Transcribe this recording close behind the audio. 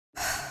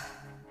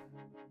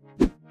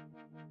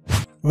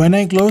When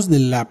I close the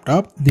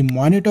laptop, the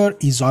monitor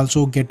is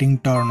also getting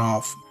turned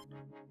off.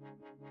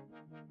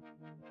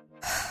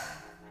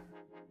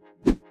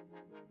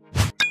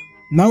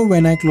 Now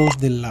when I close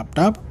the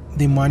laptop,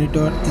 the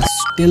monitor is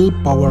still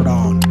powered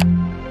on.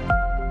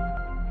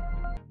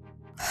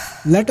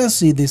 Let us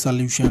see the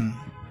solution.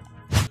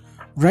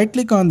 Right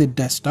click on the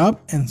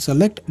desktop and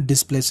select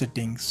display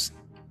settings.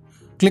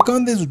 Click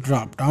on this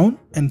drop down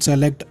and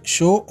select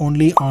show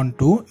only on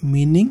to,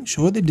 meaning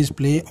show the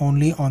display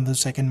only on the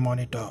second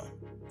monitor.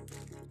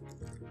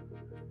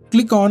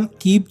 Click on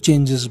keep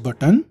changes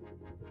button.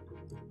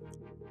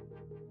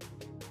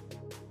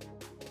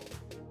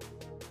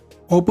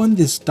 Open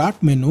the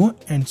start menu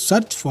and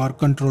search for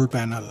control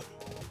panel.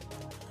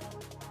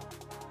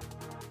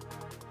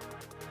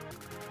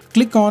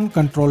 Click on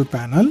control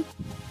panel.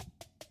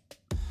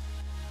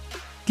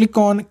 Click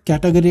on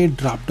category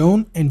drop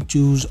down and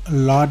choose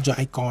large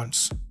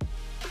icons.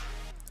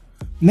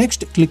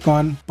 Next click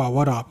on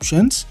power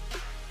options.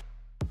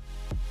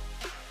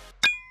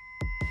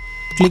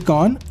 Click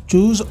on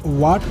choose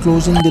what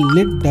closing the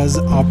lid does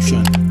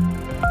option.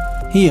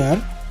 Here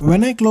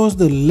when I close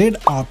the lid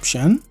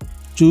option,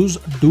 choose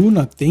do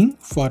nothing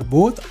for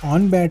both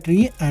on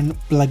battery and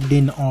plugged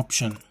in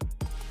option.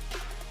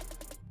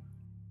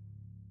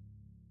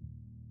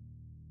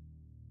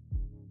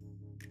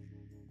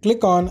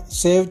 Click on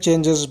Save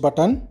Changes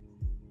button.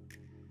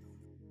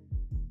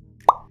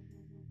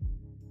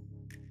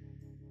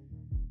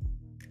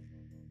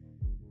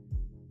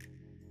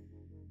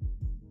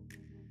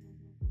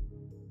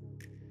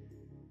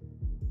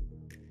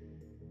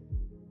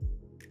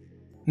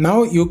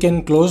 Now you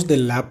can close the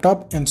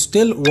laptop and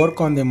still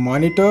work on the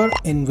monitor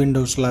in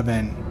Windows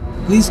 11.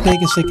 Please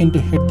take a second to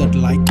hit that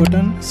like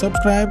button,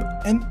 subscribe,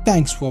 and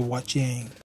thanks for watching.